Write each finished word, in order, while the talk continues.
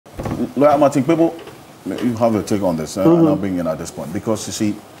Martin Kpebu, you have a take on this, and I'll bring in at this point. Because, you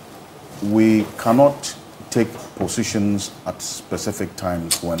see, we cannot take positions at specific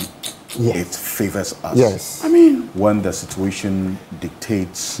times when it favors us. Yes. I mean, when the situation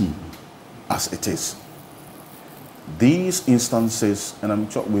dictates as it is. These instances, and I'm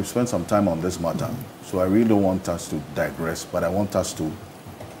sure we've spent some time on this matter, so I really don't want us to digress, but I want us to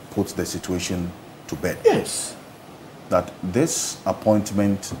put the situation to bed. Yes. That this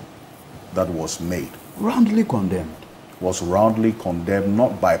appointment that was made roundly condemned. Was roundly condemned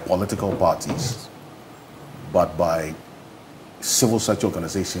not by political parties, but by civil society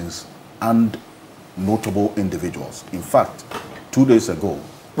organizations and notable individuals. In fact, 2 days ago,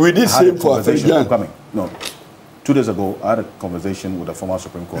 we did say for No, 2 days ago, I had a conversation with a former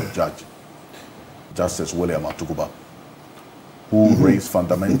Supreme Court judge, Justice William Atuguba, who raised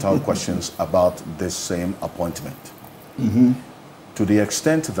fundamental questions about this same appointment. To the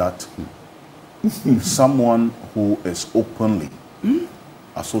extent that someone who is openly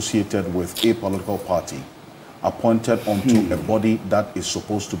associated with a political party appointed onto a body that is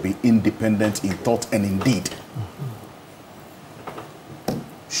supposed to be independent in thought and in deed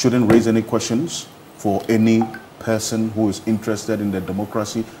shouldn't raise any questions for any person who is interested in the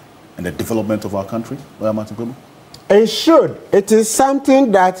democracy and the development of our country? It should. It is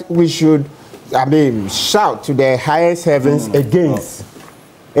something that we should, shout to the highest heavens against.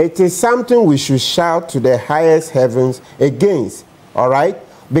 It is something we should shout to the highest heavens against, all right?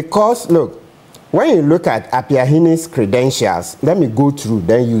 Because, look, when you look at Apiahini's credentials, let me go through,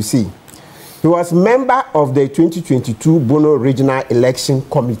 then you see. He was member of the 2022 Bono Regional Election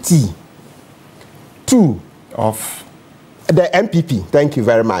Committee. 2, of the MPP, thank you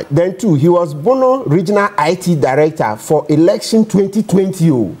very much. Then 2, he was Bono Regional IT Director for Election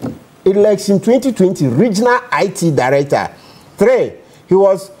 2020. Election 2020, Regional IT Director. 3, he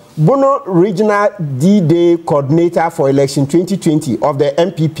was Bono Regional D-Day Coordinator for Election 2020 of the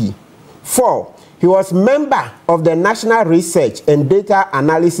MPP. 4, he was member of the National Research and Data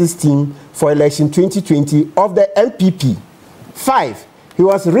Analysis Team for Election 2020 of the MPP. 5, he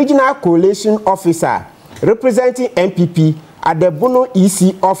was Regional Coalition Officer representing MPP at the Bono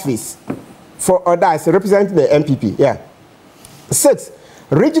EC office for others representing the MPP. 6,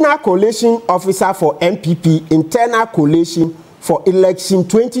 Regional Coalition Officer for MPP Internal Coalition for Election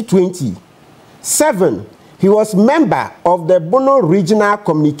 2020. 7, he was member of the Bono Regional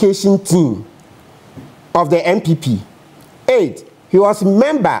Communication Team of the MPP. 8, he was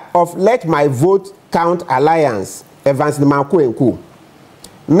member of Let My Vote Count Alliance, Evans Demarco and Co.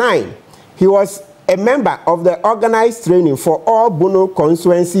 9, he was a member of the Organized Training for All Bono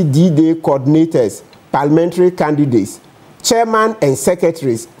Constituency D-Day Coordinators, Parliamentary Candidates, Chairman and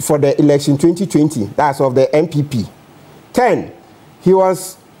Secretaries for the Election 2020, that's of the MPP. 10, he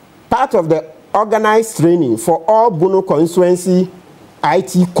was part of the Organized Training for All Bono Constituency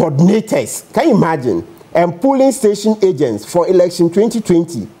IT Coordinators, can you imagine, and Polling Station Agents for Election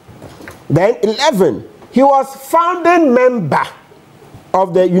 2020. Then 11, he was founding member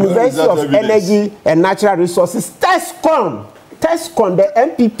of the University of Energy and Natural Resources, TESCON, the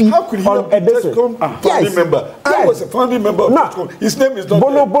MPP. How could he not be TESCON founding member? I was a founding member of TESCON. His name is not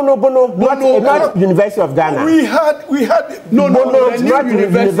Bono, not University of Ghana. We had not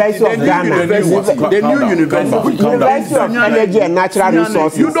University of Ghana. The new University of Energy and Natural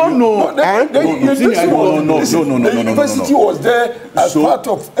Resources. You don't know. The university was there as part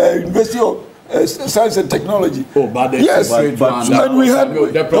of University of Science and Technology. But yes, and we had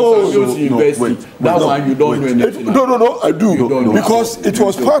the Professor University. That one you don't know anything. No, I do because it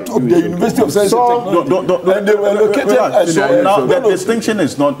was part of the University of Science and Technology, and they were located. Now the distinction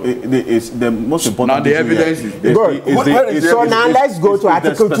is not is the most important. Now the evidence is good. So now let's go to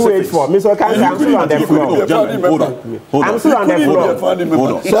Article 284. Mr. Kansi, I'm still on the floor. I'm still on the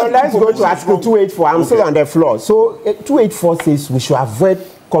floor. So let's go to Article 284. I'm still on the floor. So 284 says we should avoid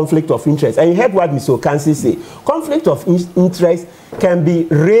conflict of interest. And you heard what Mr. Okansi say. Conflict of interest can be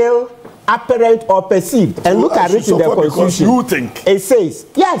real, apparent, or perceived. And look at it in the Constitution. You think. It says,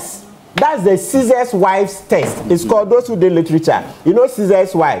 yes, that's the Caesar's wife's test. It's called, those who did literature. You know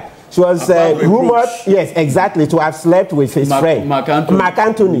Caesar's wife. She was rumored, yes, exactly, to have slept with his friend, Mark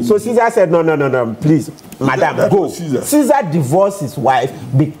Antony. So Caesar said, no, please, madam, go. Caesar divorced his wife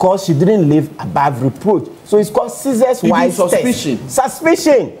because she didn't live above reproach. So it's called Caesar's wife's suspicion. Test.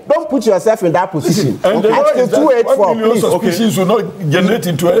 Suspicion. Don't put yourself in that position. And the Article 284, please. Suspicions will not generate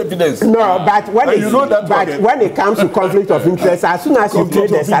into evidence. No, but when it comes to conflict of interest, as soon as you create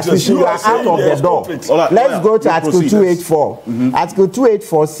the suspicion, you are out of the door. Let's go to Article 284. Article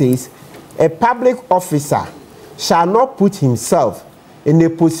 284 says, a public officer shall not put himself in a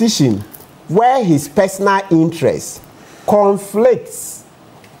position where his personal interest conflicts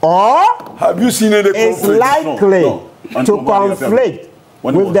or have you seen any is likely to conflict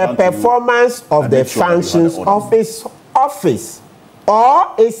with the performance of the functions of his office,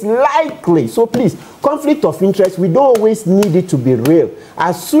 or is likely, so please, conflict of interest, we don't always need it to be real.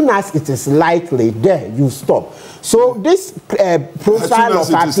 As soon as it is likely, there you stop. So this profile of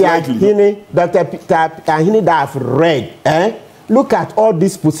Appiah-Hine, Dr. Appiah-Hine that I've read, look at all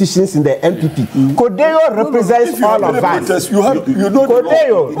these positions in the MPP. Kodeo represents all of us.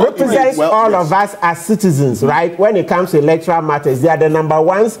 Kodeo represents all of us as citizens, right? When it comes to electoral matters, they are the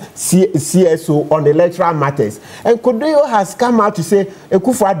 #1 CSO on electoral matters. And Kodeo has come out to say,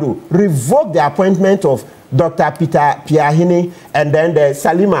 Akufo-Addo revoke the appointment of Dr. Appiah-Hine and then the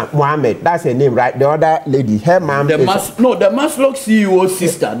Salima Mohammed. That's her name, right? The other lady, her mom. The Maslok CEO's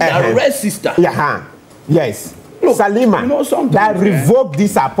sister, the red sister. Yeah, yes. Look, Salima, you know that revoked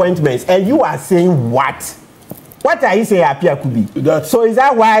these appointments, and you are saying what? What are you saying, Appiah Kubi? So is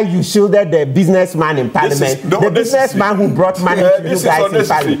that why you shielded the businessman in parliament? The businessman who brought money to you guys in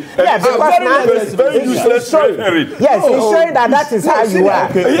parliament? Yeah, because now it's showing. Yes, it's showing that is how you are.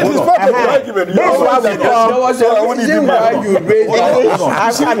 It is part of the argument. This is what we call.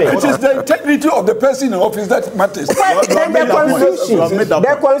 It is the integrity of the person in office that matters.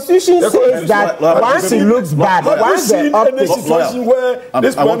 The Constitution says that once he looks bad, once the optics. Situation where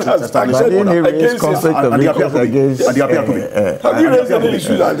this man has acted against his Have you raised any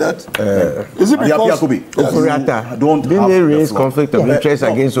issue like that? Is it because didn't they raise conflict of interest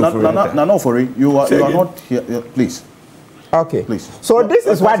against Ofuriatta? No, you are not here. Please. Okay. Please. So this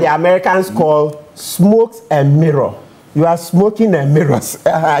is what the Americans call smokes and mirror. You are smoking and mirrors.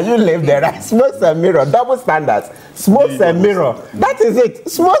 You live there, right? Smokes and mirror, double standards. Smokes and mirror. That is it.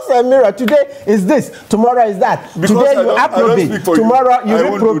 Smokes and mirror. Today is this. Tomorrow is that. Today you approbate. Tomorrow you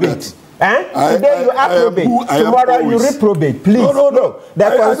reprobate. Today you approbate. Tomorrow you reprobate. Please. No.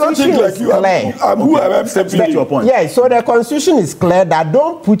 The Constitution is clear. Yes, so the Constitution is clear that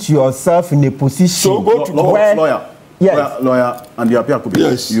don't put yourself in a position. So go to where, lawyer, and the Appiah Kubi.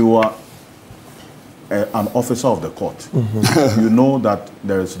 Yes. You are an officer of the court. You know that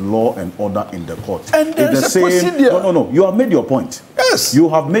there is law and order in the court. And there is a procedure. No. You have made your point. Yes. You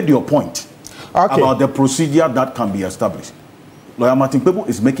have made your point about the procedure that can be established. Lawyer Martin Kpebu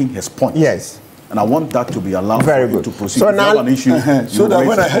is making his point. Yes. And I want that to be allowed to proceed. So now, an issue, so that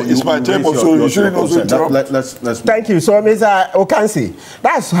when it's my table, so you shouldn't also interrupt. Let's Thank you. So, Mr. Okansi,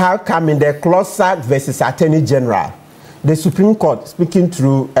 that's how come in the Closak versus Attorney General, the Supreme Court, speaking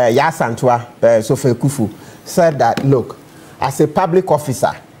through Yasantwa Sofe Kufu, said that, look, as a public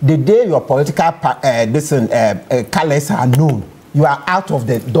officer, the day your political colors are known, you are out of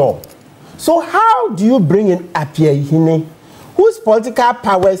the door. So how do you bring in Appiah-Hine, whose political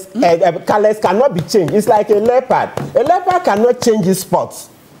powers colors cannot be changed? It's like a leopard. A leopard cannot change his spots.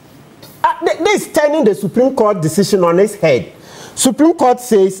 This is turning the Supreme Court decision on its head. Supreme Court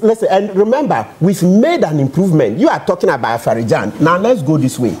says, listen, and remember, we've made an improvement. You are talking about Farijan. Now let's go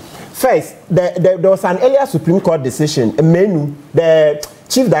this way. First, there was an earlier Supreme Court decision, Menu, the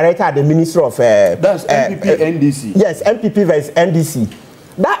Chief Director at the Ministry of... That's MPP NDC. Yes, MPP versus NDC.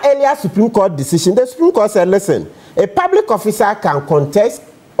 That earlier Supreme Court decision, the Supreme Court said, listen, a public officer can contest,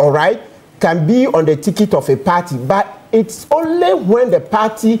 all right, can be on the ticket of a party, but it's only when the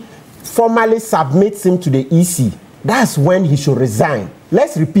party formally submits him to the EC. That's when he should resign.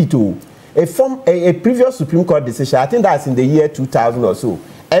 Let's repeat, a previous Supreme Court decision, I think that's in the year 2000 or so,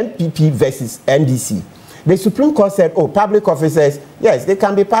 MPP versus NDC. The Supreme Court said, public officers, yes, they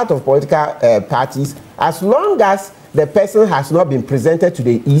can be part of political parties as long as the person has not been presented to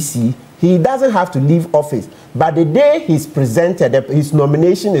the EC. He doesn't have to leave office. But the day he's presented, his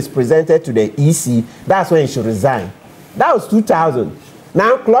nomination is presented to the EC, that's when he should resign. That was 2000.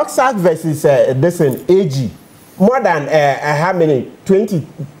 Now, Clocksack versus AG, more than how many?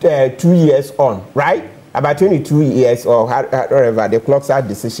 22 years on, right? About 22 years or whatever, the Clocksack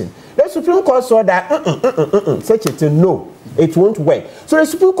decision. The Supreme Court saw that, such a thing, no, it won't work. So the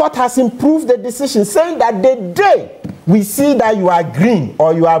Supreme Court has improved the decision, saying that the day we see that you are green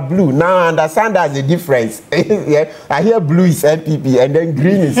or you are blue, now I understand there's a difference. Yeah, I hear blue is MPP and then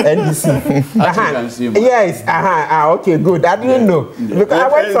green is NDC. Yes, okay, good. I didn't know. Look, I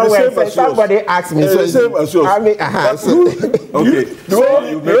went somewhere and somebody asked me. The same as yours. I mean, okay. You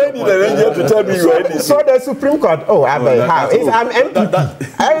need an angel to tell me you are NDC. So the Supreme Court, I'm MPP.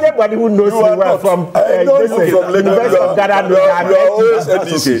 everybody who knows me well from University of Ghana knows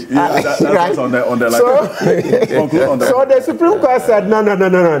that's on the So the Supreme Court said, no.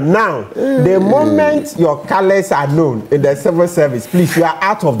 Now, the moment your colors are known in the civil service, please, you are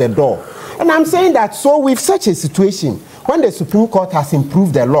out of the door. And I'm saying that, so with such a situation, when the Supreme Court has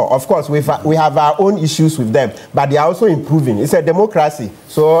improved the law, of course, we have our own issues with them, but they are also improving. It's a democracy.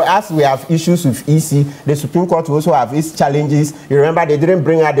 So as we have issues with EC, the Supreme Court also have its challenges. You remember they didn't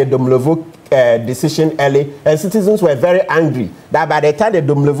bring out the Domlevo decision early, and citizens were very angry that by the time the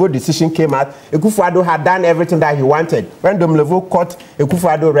Domlevo decision came out, Akufo-Addo had done everything that he wanted. When Domlevo caught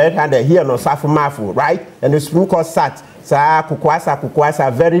Akufo-Addo red-handed here on Osafo Mafu, right? And the Supreme Court sat.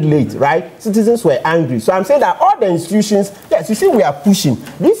 Kukwasa, very late, right? Citizens were angry. So I'm saying that all the institutions, yes, you see, we are pushing.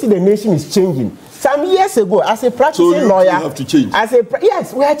 This is the nation is changing. Some years ago, as a practicing lawyer, you have to change.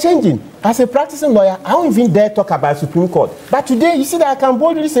 Yes, we are changing. As a practicing lawyer, I don't even dare talk about Supreme Court. But today, you see that I can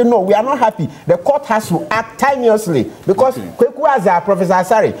boldly say, no, we are not happy. The court has to act timeously because Kpebu, as Professor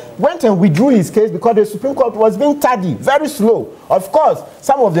Asare, went and withdrew his case because the Supreme Court was being tardy, very slow. Of course,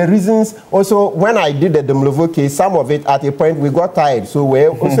 some of the reasons also, when I did the Domlevo case, some of it at a point we got tired, so we're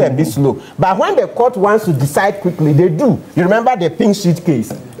also a bit slow. But when the court wants to decide quickly, they do. You remember the pink sheet case?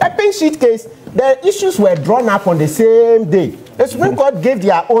 The pink sheet case, the issues were drawn up on the same day. The Supreme Court gave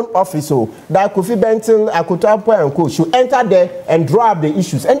their own office, so that Kofi Bentil, Akutampo and Co. should enter there and draw up the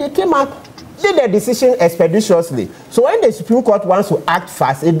issues. And they came out, did the decision expeditiously. So when the Supreme Court wants to act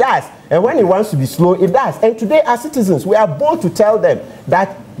fast, it does. And when it wants to be slow, it does. And today, as citizens, we are bold to tell them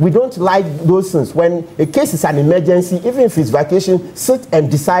that we don't like those things. When a case is an emergency, even if it's vacation, sit and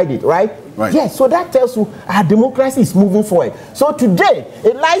decide it, right? Right. Yes, so that tells you our democracy is moving forward. So today,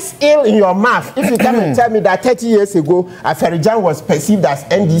 it lies ill in your mouth if you come and tell me that 30 years ago, Aferijan was perceived as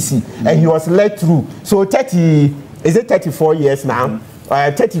NDC and he was led through. So 34 years now?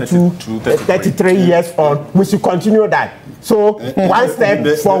 33 years on, we should continue that. So one step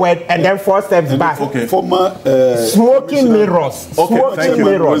forward and then 4 steps back. Okay. Smoking mirrors. Okay, thank you.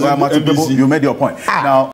 Mirrors. You made your point. Now.